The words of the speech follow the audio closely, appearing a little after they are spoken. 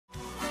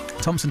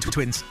Thompson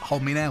Twins,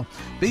 Hold Me Now.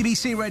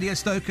 BBC Radio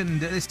Stoke, and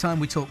this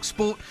time we talk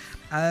sport.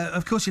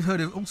 Of course, you've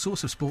heard of all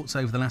sorts of sports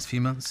over the last few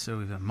months. So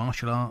we've had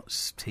martial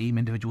arts, team,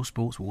 individual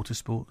sports, water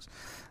sports.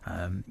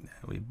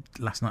 We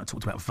last night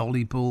talked about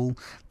volleyball.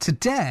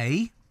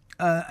 Today,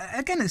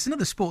 again, it's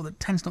another sport that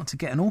tends not to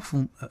get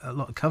a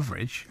lot of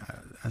coverage,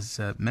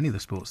 as many of the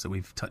sports that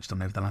we've touched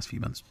on over the last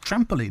few months.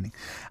 Trampolining.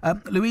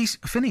 Louise,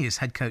 Finney is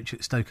head coach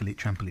at Stoke Elite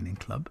Trampolining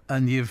Club,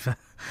 and you've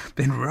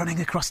been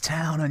running across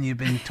town and you've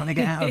been trying to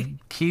get out of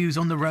queues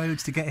on the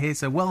roads to get here,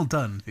 so well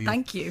done for your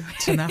Thank you.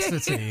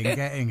 tenacity in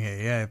getting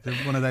here. Yeah,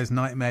 one of those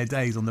nightmare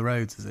days on the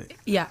roads, is it?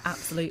 Yeah,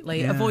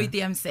 absolutely. Yeah. Avoid the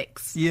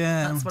M6.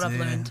 Yeah, that's what I've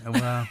learned.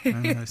 Well,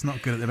 it's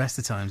not good at the best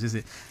of times, is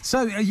it?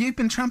 So you've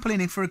been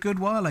trampolining for a good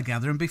while, I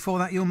gather, and before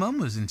that your mum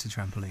was into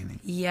trampolining.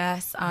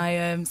 Yes,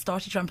 I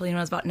started trampolining when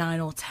I was about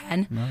 9 or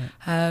 10.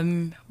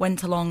 Right.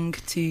 Went along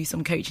to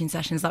some coaching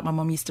sessions that my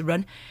mum used to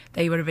run.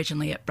 They were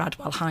originally at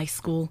Bradwell High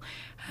School,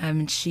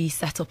 and she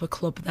set up a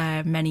club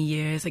there many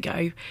years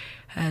ago,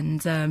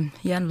 and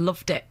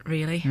loved it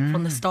really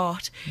from the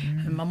start.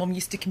 And my mum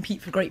used to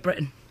compete for Great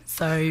Britain,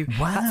 so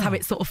that's how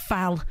it sort of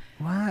fell.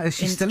 Wow, is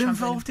she still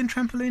involved in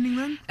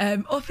trampolining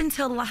then? Up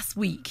until last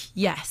week,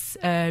 yes.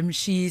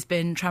 She's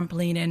been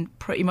trampolining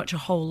pretty much her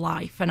whole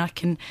life, and I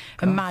can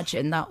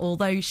imagine that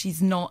although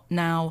she's not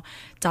now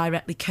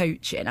directly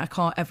coaching, I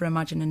can't ever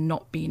imagine her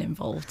not being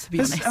involved, to be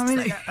honest. I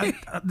mean,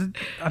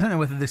 I don't know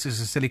whether this is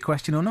a silly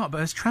question or not, but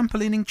has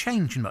trampolining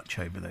changed much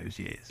over those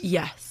years?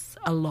 Yes,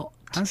 a lot.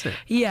 Has it?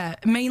 Yeah,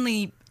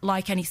 mainly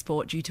like any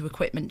sport due to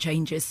equipment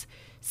changes.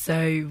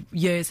 So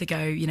years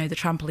ago, the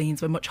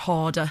trampolines were much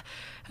harder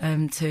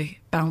to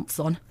bounce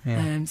on,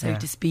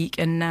 to speak,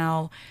 and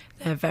now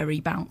they're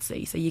very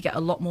bouncy. So you get a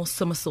lot more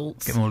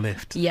somersaults. Get more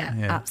lift. Yeah,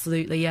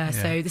 absolutely, yeah.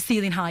 So the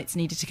ceiling heights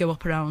needed to go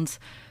up around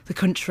the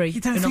country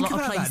in a lot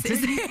of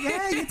places.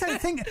 Yeah, you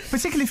don't think,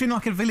 particularly if you're in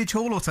like a village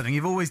hall or something,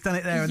 you've always done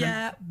it there,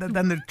 and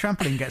then the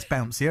trampoline gets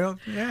bouncier.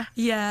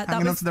 Yeah,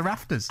 hanging onto the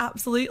rafters.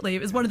 Absolutely,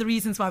 it was one of the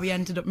reasons why we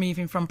ended up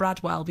moving from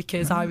Bradwell,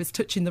 because I was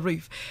touching the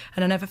roof,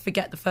 and I never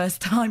forget the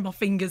first time my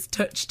fingers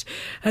touched,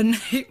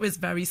 and it was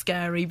very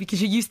scary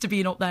because you're used to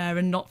being up there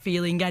and not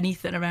feeling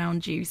anything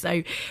around you.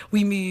 So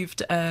we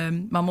moved.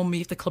 My mum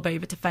moved the club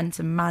over to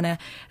Fenton Manor,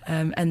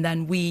 and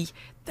then we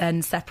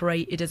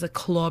separated as a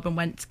club and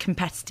went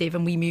competitive,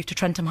 and we moved to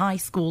Trentham High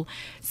School.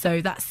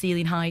 So that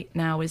ceiling height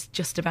now is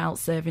just about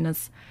serving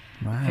us.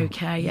 Wow.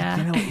 Okay,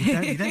 yeah.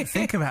 You don't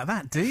think about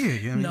that, do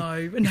you? No.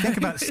 You think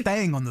about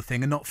staying on the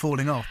thing and not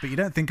falling off, but you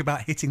don't think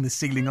about hitting the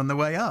ceiling on the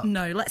way up.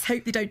 No, let's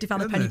hope they don't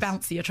develop any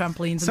bouncier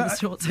trampolines in the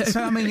short term.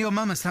 So, I mean, your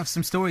mum must have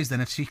some stories then,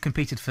 if she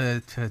competed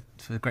for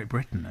Great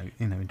Britain,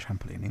 in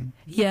trampolining.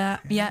 Yeah,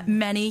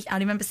 many. I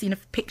remember seeing a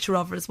picture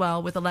of her as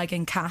well with a leg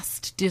in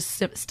cast,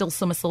 just still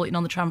somersaulting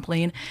on the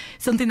trampoline,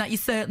 something that you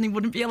certainly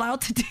wouldn't be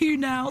allowed to do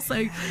now.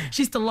 So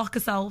she used to lock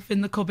herself in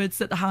the cupboards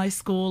at the high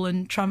school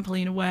and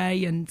trampoline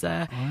away, and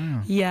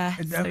yeah.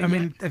 So, I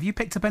mean, have you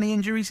picked up any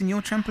injuries in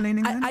your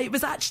trampolining then? It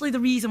was actually the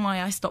reason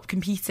why I stopped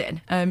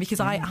competing, because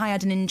I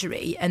had an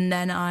injury, and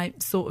then I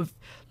sort of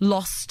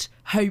lost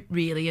hope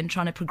really in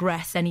trying to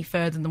progress any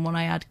further than what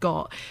I had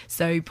got.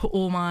 So put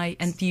all my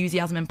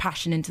enthusiasm and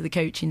passion into the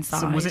coaching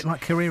side. So was it like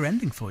career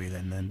ending for you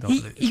then?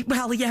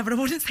 Well, yeah, but I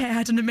wouldn't say I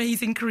had an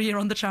amazing career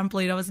on the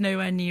trampoline. I was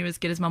nowhere near as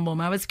good as my mum.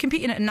 I was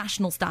competing at a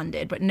national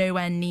standard, but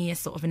nowhere near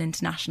sort of an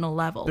international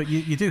level. But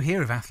you do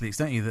hear of athletes,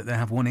 don't you, that they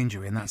have one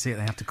injury and that's it.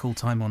 They have to call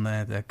time on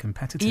their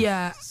competitors.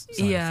 Yeah.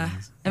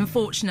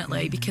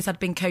 Unfortunately, because I'd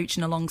been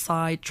coaching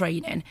alongside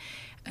training,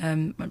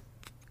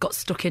 got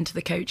stuck into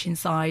the coaching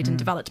side and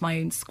developed my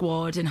own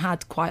squad and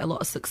had quite a lot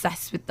of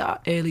success with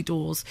that early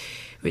doors,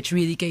 which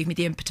really gave me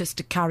the impetus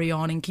to carry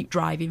on and keep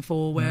driving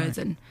forwards.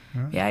 And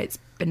yeah, it's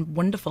been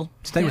wonderful.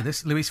 Stay with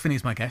us. Louise Finney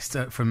is my guest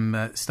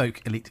from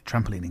Stoke Elite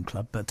Trampolining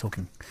Club,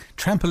 talking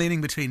trampolining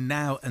between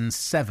now and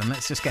 7.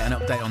 Let's just get an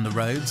update on the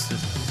roads.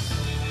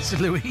 So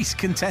Louise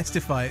can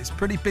testify it's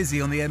pretty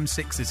busy on the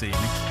M6 this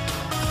evening.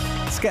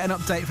 Let's get an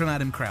update from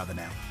Adam Crowther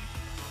now.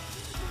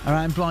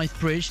 Around Blythe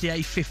Bridge, the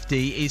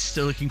A50 is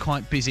still looking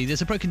quite busy.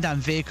 There's a broken down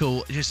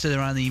vehicle just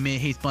around the Mere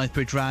Heath Blythe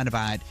Bridge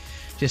roundabout,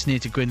 just near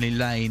to Gwynley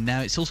Lane.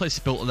 Now, it's also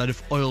spilt a load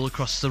of oil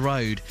across the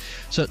road.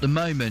 So at the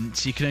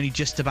moment, you can only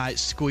just about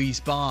squeeze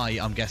by,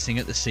 I'm guessing,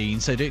 at the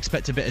scene. So do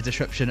expect a bit of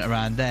disruption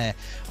around there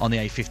on the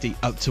A50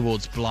 up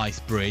towards Blythe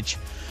Bridge.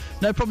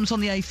 No problems on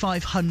the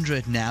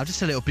A500 now,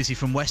 just a little busy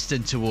from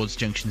Weston towards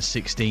Junction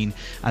 16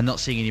 and not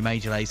seeing any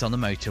major delays on the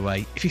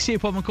motorway. If you see a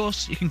problem, of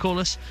course, you can call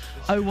us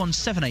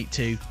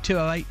 01782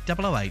 208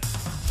 008.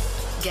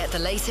 Get the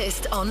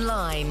latest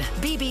online,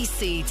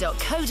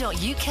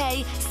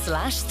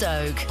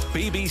 bbc.co.uk/Stoke.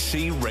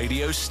 BBC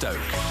Radio Stoke.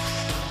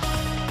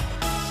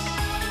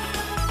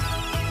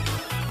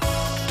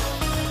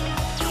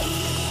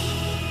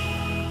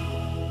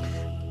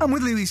 I'm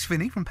with Louise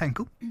Finney from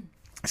Penkle.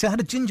 So I had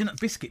a ginger nut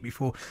biscuit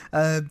before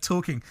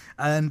talking,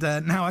 and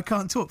now I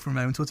can't talk for a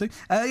moment or two.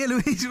 Yeah,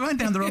 Louise, you went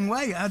down the wrong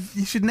way.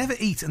 You should never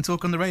eat and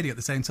talk on the radio at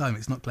the same time.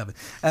 It's not clever.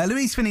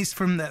 Louise Finney's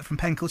from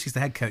Pencool. She's the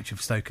head coach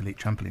of Stoke Elite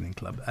Trampolining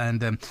Club,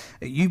 and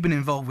you've been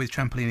involved with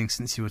trampolining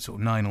since you were sort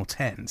of 9 or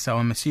 10. So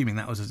I'm assuming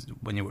that was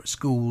when you were at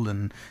school.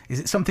 And is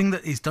it something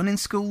that is done in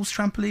schools,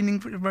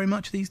 trampolining, very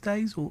much these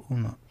days, or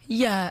not?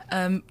 Yeah,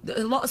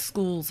 a lot of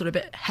schools are a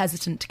bit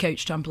hesitant to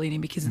coach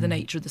trampolining because of the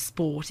nature of the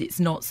sport. It's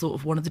not sort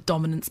of one of the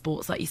dominant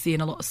sports that you see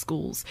in a lot of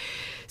schools.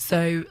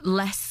 So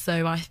less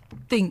so, I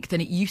think,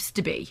 than it used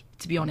to be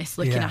honest,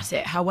 looking at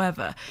it.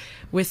 However,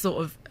 we're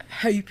sort of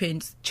hoping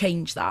to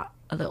change that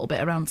a little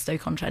bit around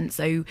Stoke-on-Trent.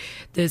 So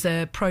there's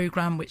a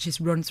programme which is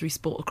run through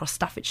Sport across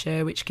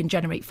Staffordshire which can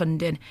generate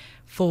funding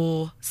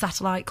for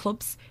satellite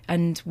clubs,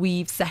 and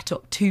we've set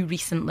up 2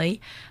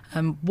 recently.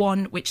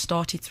 One which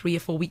started 3 or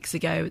 4 weeks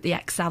ago at the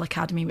Excel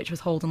Academy, which was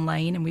Holden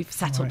Lane, and we've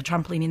set up the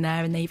trampoline in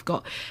there, and they've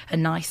got a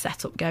nice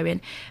setup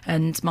going.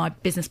 And my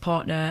business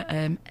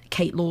partner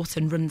Kate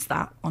Lawton runs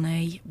that on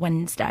a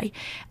Wednesday,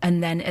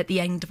 and then at the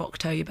end of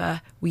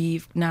October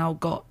we've now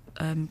got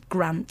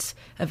grant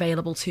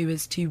available to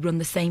us to run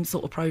the same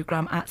sort of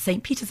programme at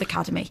St Peter's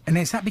Academy. And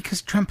is that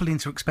because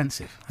trampolines are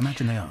expensive? I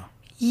imagine they are.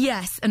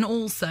 Yes, and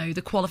also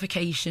the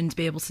qualification to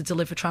be able to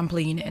deliver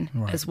trampolining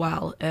as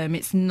well.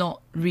 It's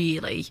not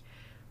really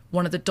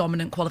one of the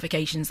dominant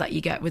qualifications that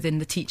you get within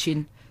the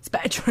teaching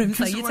spectrum.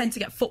 So you tend to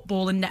get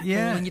football and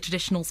netball and your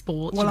traditional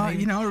sports. Well, I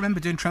remember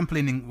doing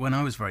trampolining when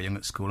I was very young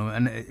at school,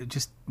 and it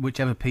just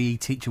whichever PE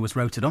teacher was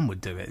rotated on would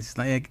do it. It's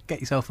like,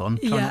 get yourself on,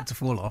 try not to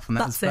fall off, and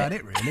that's about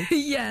it, really.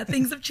 Yeah,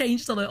 things have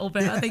changed a little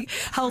bit. I think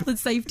health and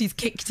safety's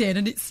kicked in,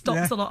 and it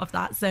stops a lot of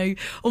that. So,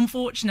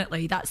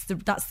 unfortunately, that's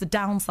the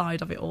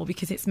downside of it all,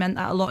 because it's meant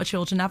that a lot of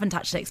children haven't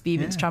actually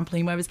experienced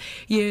trampoline, whereas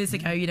years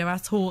ago, I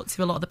taught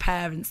to a lot of the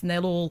parents, and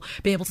they'll all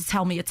be able to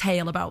tell me a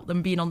tale about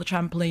them being on the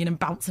trampoline and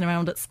bouncing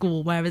around at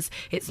school, whereas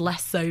it's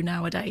less so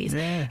nowadays.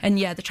 And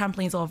the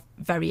trampolines are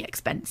very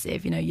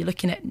expensive. You're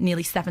looking at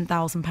nearly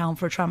 £7,000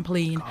 for a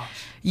trampoline.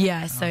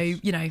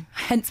 So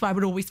hence why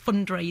we're always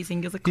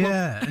fundraising as a club.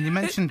 Yeah, and you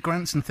mentioned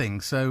grants and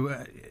things.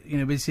 So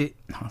is it?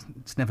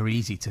 It's never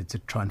easy to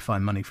try and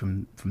find money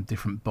from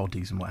different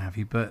bodies and what have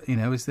you. But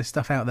is there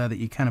stuff out there that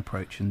you can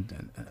approach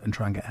and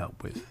try and get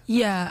help with?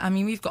 Yeah, I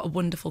mean, we've got a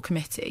wonderful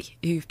committee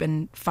who've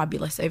been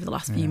fabulous over the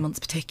last few months,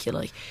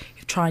 particularly,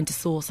 trying to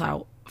source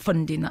out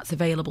funding that's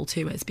available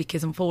to us,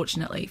 because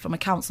unfortunately from a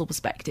council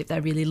perspective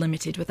they're really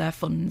limited with their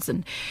funds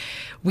and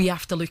we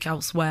have to look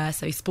elsewhere.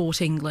 So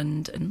Sport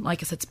England and,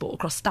 like I said, Sport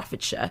across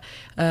Staffordshire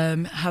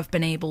have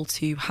been able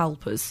to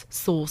help us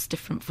source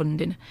different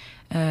funding.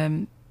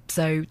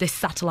 So this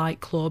satellite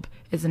club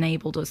has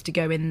enabled us to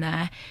go in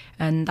there,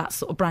 and that's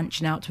sort of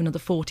branching out to another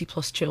 40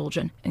 plus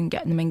children and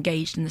getting them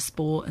engaged in the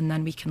sport, and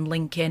then we can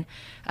link in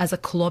as a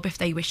club if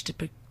they wish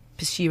to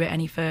pursue it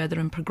any further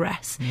and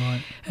progress.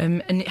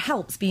 And it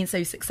helps being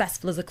so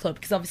successful as a club,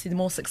 because obviously the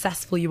more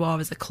successful you are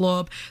as a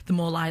club, the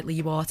more likely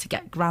you are to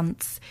get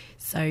grants.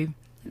 So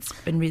it's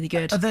been really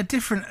good. Are there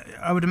different,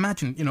 I would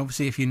imagine,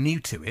 obviously if you're new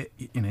to it,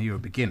 you're a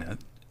beginner,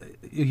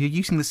 you're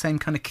using the same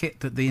kind of kit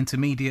that the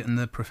intermediate and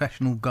the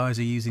professional guys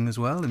are using as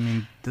well? I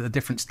mean, are there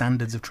different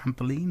standards of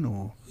trampoline,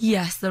 or?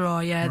 Yes, there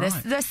are,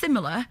 They're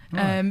similar,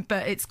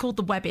 but it's called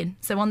the webbing.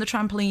 So on the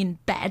trampoline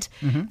bed,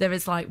 there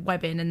is like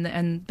webbing,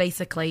 and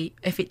basically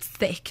if it's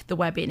thick, the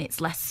webbing, it's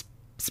less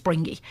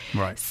springy.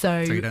 Right. So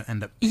you don't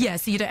end up... Yeah,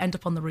 so you don't end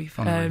up on the roof.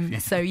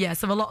 So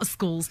a lot of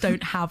schools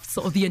don't have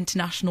sort of the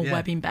international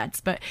webbing beds,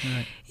 but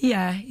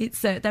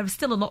it's they're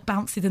still a lot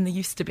bouncy than they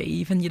used to be,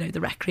 even, the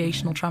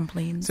recreational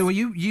trampolines. So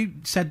you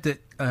said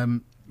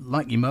that,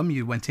 like your mum,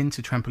 you went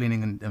into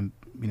trampolining and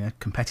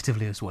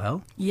competitively as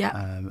well. Yeah.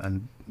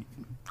 And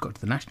got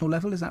to the national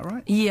level, is that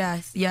right?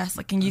 Yes.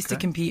 I used to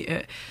compete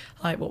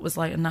at what was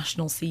a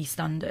national C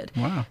standard.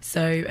 Wow.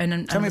 So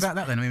and tell me about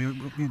that then. I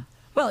mean,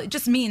 well, it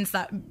just means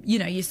that,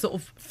 you sort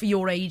of, for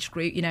your age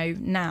group,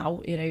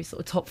 now, sort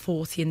of top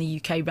 40 in the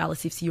UK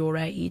relative to your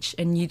age,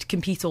 and you'd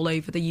compete all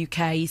over the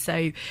UK. So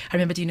I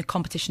remember doing a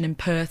competition in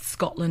Perth,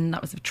 Scotland,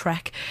 that was a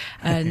trek,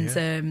 and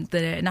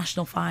the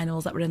national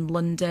finals that were in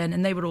London,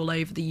 and they were all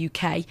over the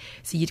UK.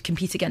 So you'd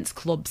compete against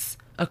clubs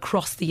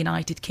across the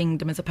United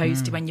Kingdom, as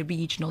opposed to when you're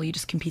regional, you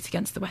just compete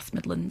against the West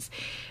Midlands.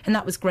 And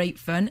that was great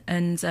fun,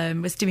 and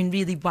was doing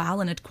really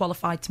well, and had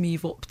qualified to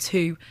move up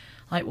to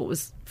what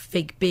was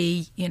Fig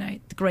B, the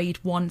grade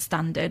 1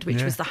 standard,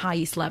 which was the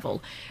highest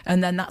level.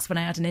 And then that's when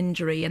I had an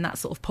injury, and that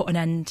sort of put an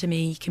end to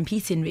me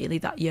competing really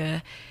that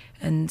year.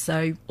 And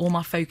so all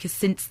my focus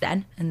since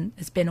then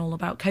has been all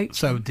about coaching.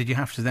 So did you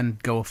have to then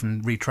go off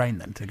and retrain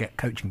then to get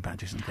coaching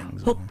badges and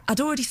things? Well,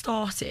 I'd already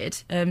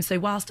started. So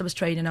whilst I was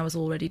training, I was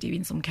already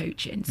doing some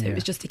coaching. So it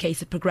was just a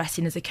case of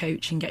progressing as a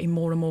coach and getting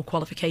more and more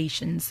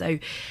qualifications. So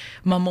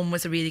my mum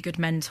was a really good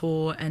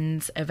mentor,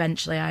 and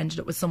eventually I ended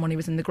up with someone who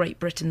was in the Great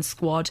Britain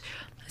squad.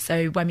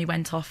 So when we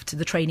went off to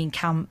the training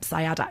camps,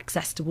 I had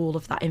access to all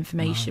of that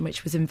information,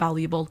 which was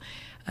invaluable.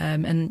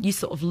 And you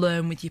sort of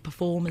learn with your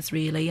performers,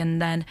 really. And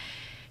then,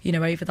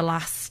 over the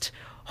last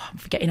I'm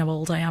forgetting how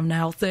old I am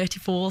now,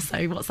 34,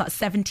 so what's that,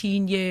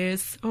 17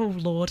 years? Oh,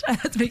 Lord,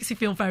 that makes me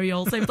feel very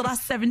old. So for the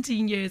last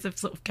 17 years of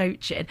sort of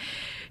coaching,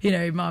 you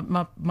know,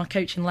 my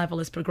coaching level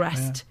has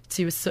progressed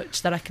to as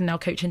such that I can now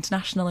coach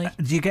internationally.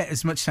 Do you get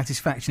as much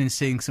satisfaction in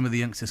seeing some of the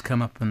youngsters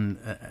come up and,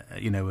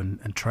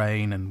 and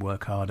train and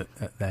work hard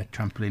at their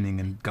trampolining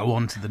and go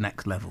on to the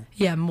next level?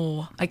 Yeah,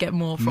 more. I get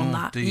more from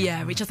that. Do you?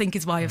 Yeah, which I think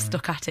is why I've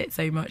stuck at it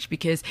so much,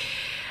 because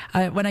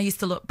when I used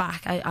to look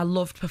back, I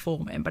loved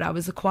performing, but I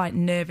was quite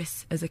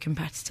nervous as a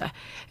competitor.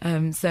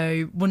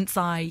 So once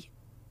I,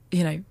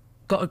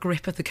 got a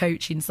grip of the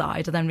coaching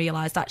side, I then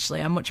realised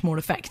actually I'm much more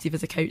effective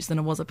as a coach than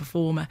I was a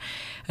performer.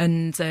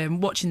 And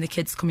watching the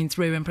kids coming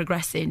through and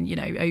progressing,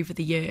 over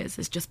the years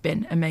has just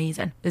been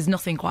amazing. There's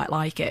nothing quite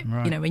like it,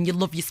 right. And you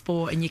love your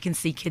sport and you can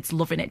see kids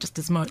loving it just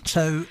as much.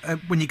 So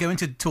when you go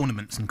into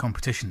tournaments and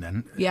competition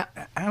then,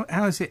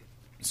 how is it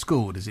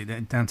scored? Is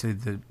it down to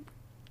the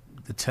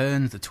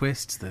turns, the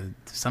twists, the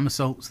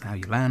somersaults, how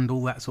you land,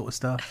 all that sort of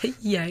stuff?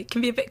 Yeah, it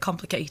can be a bit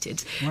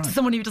complicated right. to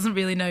someone who doesn't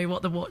really know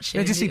what they're watching.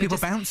 You just see people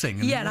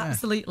bouncing.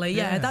 Absolutely.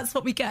 Yeah, that's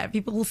what we get.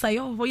 People will say,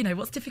 "Oh, well,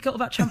 what's difficult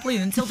about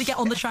trampoline?" Until they get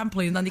on the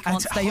trampoline, and then they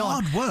can't stay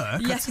on. It's hard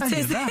work. Yes, it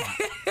is.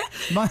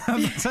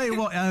 I'll tell you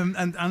what,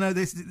 and I know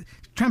this.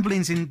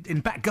 Trampolines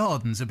in back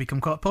gardens have become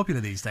quite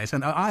popular these days,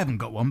 and I haven't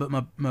got one, but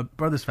my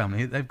brother's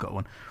family, they've got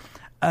one.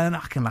 And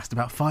I can last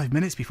about 5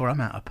 minutes before I'm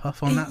out of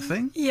puff on that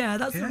thing. Yeah,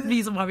 that's the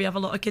reason why we have a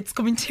lot of kids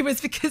coming to us,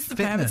 because the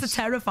parents are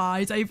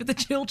terrified over the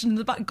children in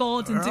the back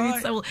garden doing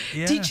so,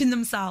 teaching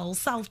themselves,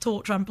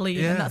 self-taught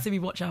trampoline, and that's who we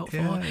watch out for.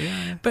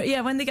 Yeah. But yeah,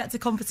 when they get to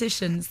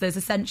competitions, there's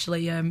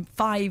essentially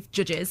 5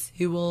 judges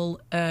who will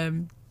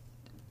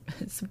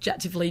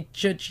subjectively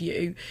judge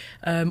you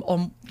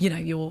on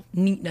your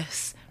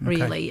neatness,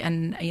 really,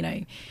 and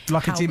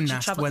like a how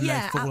gymnast much you when they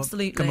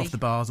absolutely come off the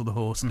bars or the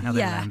horse and how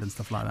they land and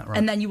stuff like that, right?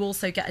 And then you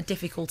also get a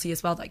difficulty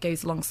as well that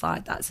goes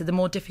alongside that. So the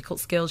more difficult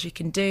skills you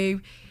can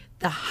do,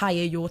 the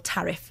higher your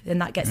tariff, and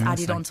that gets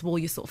added onto all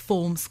your sort of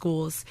form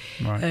scores,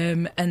 right.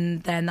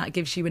 And then that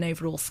gives you an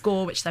overall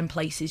score, which then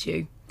places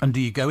you. And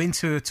do you go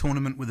into a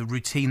tournament with a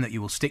routine that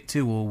you will stick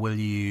to, or will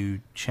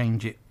you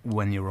change it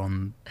when you're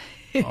on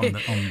the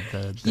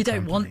you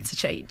don't trampoline? Want to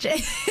change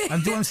it.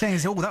 And what I'm saying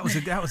is, that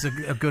was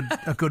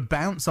a good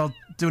bounce. I'll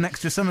do an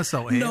extra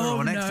somersault here,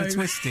 or an extra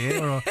twist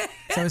here.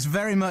 So it's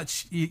very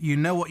much you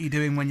know what you're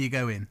doing when you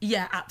go in.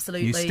 Yeah,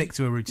 absolutely. You stick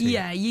to a routine.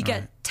 Yeah, you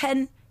get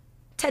 10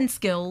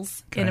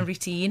 skills in a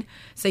routine.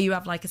 So you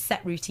have like a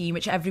set routine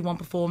which everyone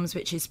performs,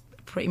 which is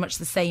pretty much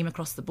the same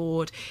across the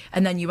board,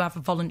 and then you have a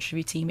voluntary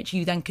routine which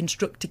you then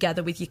construct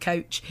together with your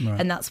coach,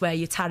 and that's where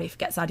your tariff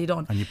gets added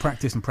on. And you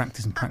practice and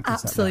practice and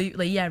practice.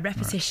 Absolutely,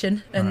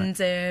 repetition, and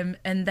then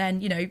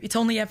it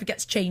only ever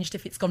gets changed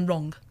if it's gone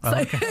wrong. So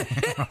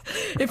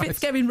if it's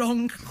going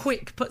wrong,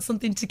 quick, put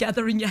something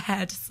together in your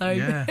head.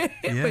 So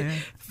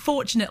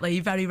fortunately,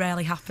 very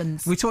rarely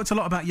happens. We talked a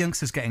lot about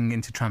youngsters getting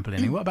into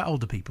trampolining. What about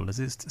older people? Is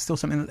it still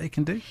something that they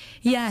can do?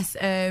 Yes,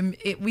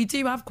 we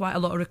do have quite a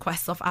lot of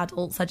requests off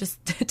adults. I just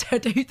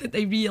don't think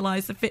they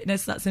realise the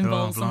fitness that's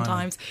involved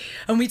sometimes.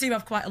 And we do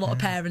have quite a lot of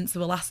parents who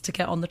will ask to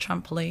get on the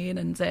trampoline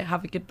and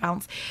have a good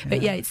bounce.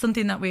 But it's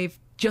something that we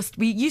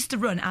used to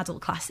run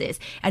adult classes,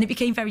 and it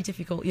became very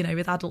difficult,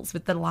 with adults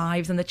with their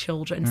lives and their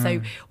children.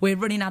 So we're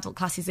running adult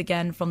classes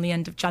again from the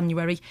end of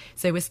January.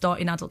 So we're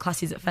starting adult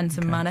classes at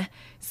Fenton Manor.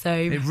 So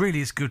it really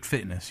is good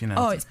fitness,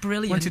 Oh, it's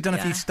brilliant. Once you've done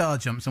a few star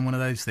jumps on one of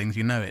those things,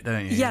 you know it,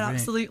 don't you? Yeah,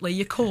 absolutely.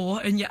 Your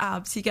core and your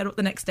abs, you get up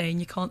the next day and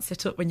you can't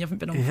sit up when you haven't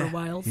been on for a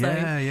while. So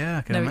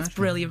I can imagine. It's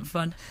brilliant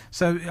fun.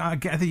 So I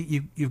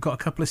think you've got a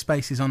couple of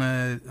spaces on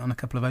a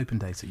couple of open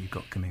days that you've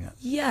got coming up.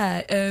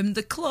 Yeah,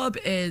 the club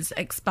is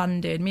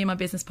expanding. Me and my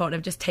business partner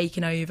have just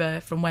taken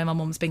over from where my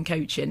mum's been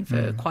coaching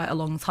for quite a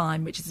long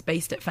time, which is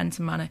based at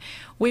Fenton Manor.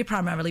 We're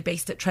primarily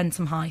based at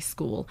Trentham High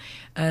School,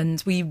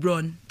 and we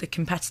run the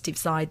competitive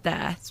side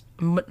there.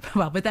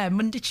 Well, we're there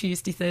Monday,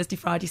 Tuesday, Thursday,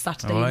 Friday,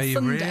 Saturday and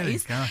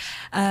Sundays. Really?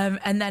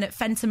 And then at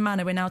Fenton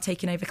Manor, we're now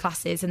taking over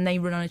classes, and they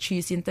run on a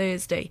Tuesday and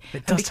Thursday.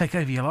 It does take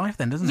over your life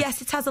then, doesn't it?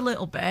 Yes, it has a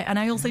little bit. And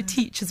I also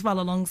teach as well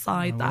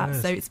alongside that.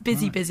 So it's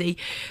busy.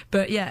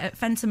 But yeah, at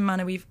Fenton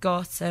Manor, we've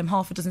got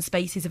half a dozen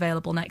spaces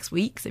available next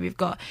week. So we've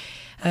got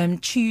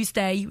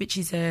Tuesday, which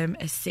is a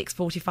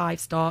 6:45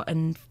 start,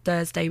 and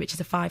Thursday, which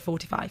is a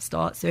 5:45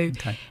 start. So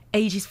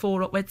ages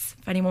 4 upwards.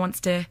 If anyone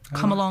wants to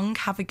come along,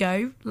 have a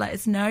go, let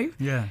us know.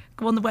 Yeah.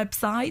 Go on the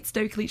website,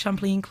 Stoke Elite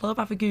Trampoline Club,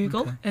 have a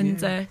Google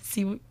and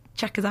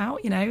check us out,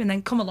 and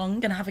then come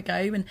along and have a go.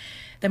 And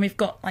then we've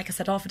got, like I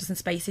said, half a dozen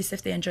spaces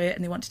if they enjoy it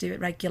and they want to do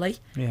it regularly.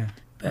 Yeah.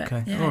 But, all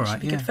it right. should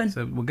be good fun.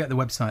 So we'll get the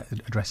website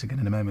address again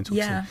in a moment or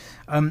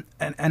two.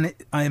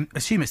 I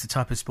assume it's the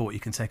type of sport you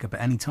can take up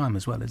at any time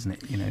as well, isn't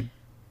it?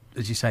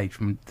 As you say,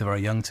 from the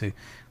very young to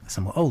the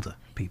somewhat older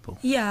people.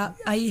 Yeah,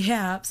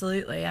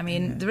 absolutely. I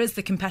mean, there is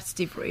the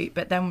competitive route,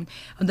 but then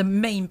the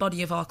main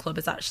body of our club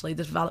is actually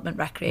the development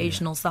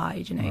recreational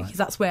side, because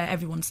that's where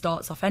everyone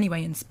starts off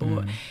anyway in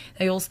sport.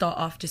 They all start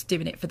off just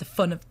doing it for the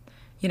fun of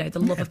the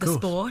love of the course.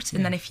 sport,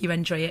 and then if you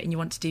enjoy it and you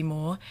want to do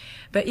more.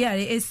 But yeah,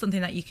 it is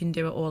something that you can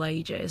do at all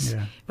ages,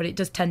 but it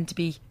does tend to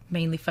be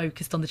mainly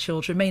focused on the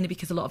children, mainly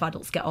because a lot of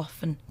adults get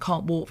off and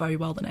can't walk very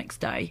well the next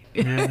day.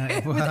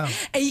 Yeah, wow.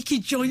 With achy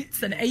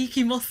joints and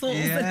achy muscles.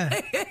 Yeah,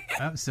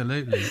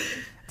 absolutely.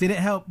 Did it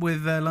help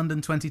with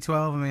London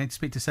 2012? I mean, I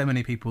speak to so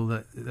many people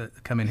that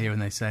come in here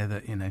and they say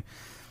that,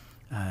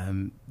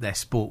 their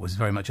sport was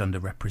very much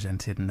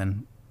underrepresented, and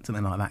then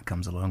something like that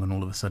comes along and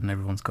all of a sudden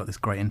everyone's got this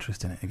great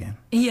interest in it again.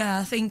 Yeah,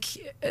 I think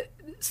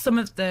some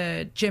of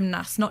the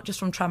gymnasts, not just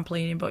from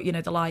trampolining, but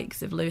the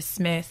likes of Lewis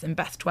Smith and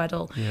Beth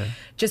Tweddle,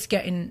 just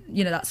getting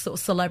that sort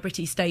of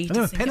celebrity status. And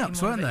they were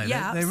pin-ups, weren't they?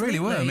 Yeah, they really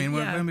were. I mean,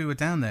 yeah. when we were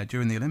down there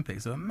during the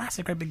Olympics, there were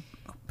massive, great big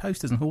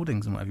posters and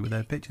hoardings and whatever with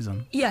their pictures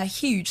on. Yeah,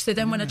 huge. So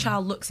then when a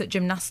child looks at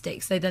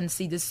gymnastics, they then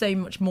see there's so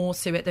much more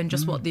to it than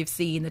just what they've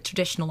seen, the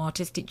traditional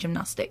artistic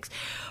gymnastics.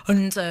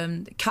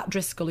 And Kat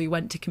Driscoll, who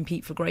went to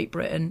compete for Great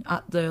Britain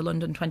at the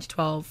London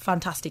 2012,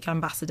 fantastic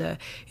ambassador,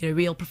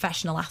 real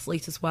professional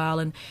athlete as well.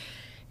 And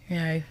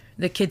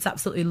the kids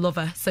absolutely love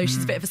her, so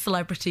she's a bit of a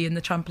celebrity in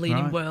the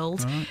trampolining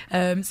world.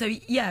 Right. So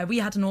yeah, we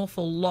had an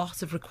awful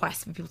lot of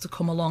requests for people to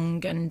come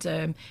along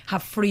and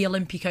have free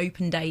Olympic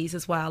Open days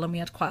as well, and we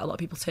had quite a lot of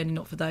people turning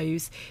up for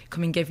those,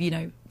 come and give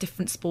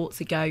different sports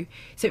a go.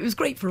 So it was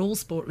great for all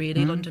sport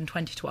really. London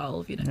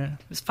 2012, it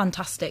was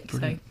fantastic.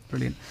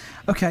 Brilliant.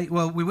 Okay,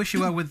 well, we wish you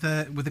well with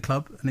the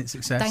club and its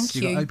success. Thank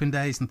you. You've got open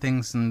days and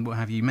things and what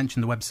have you. You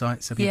mentioned the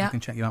website so people can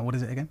check you out. What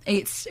is it again?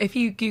 It's, if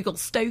you Google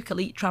Stoke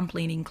Elite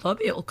Trampolining Club,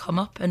 it'll come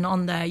up, and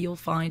on there you'll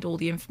find all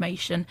the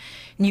information,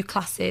 new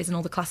classes and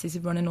all the classes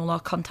we run, and all our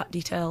contact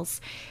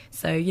details.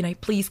 So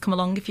please come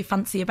along if you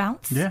fancy a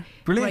bounce. Yeah,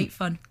 brilliant. Great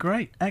fun.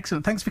 Great,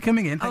 excellent. Thanks for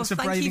coming in. Thanks for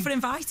thank you for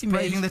inviting me.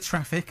 braving the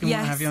traffic and what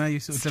have you. I know you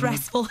sort of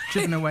stressful.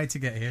 driven away to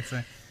get here,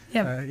 so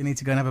you need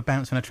to go and have a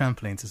bounce on a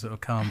trampoline to sort of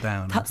calm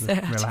down. That's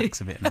and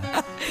relax a bit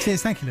now.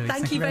 Cheers, thank you, Louise.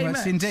 Thank you very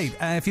much indeed.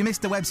 If you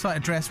missed the website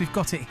address, we've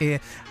got it here.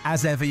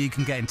 As ever, you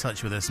can get in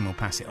touch with us and we'll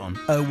pass it on.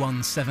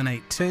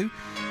 01782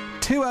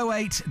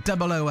 208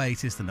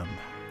 008 is the number.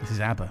 This is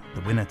ABBA.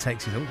 The winner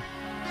takes it all.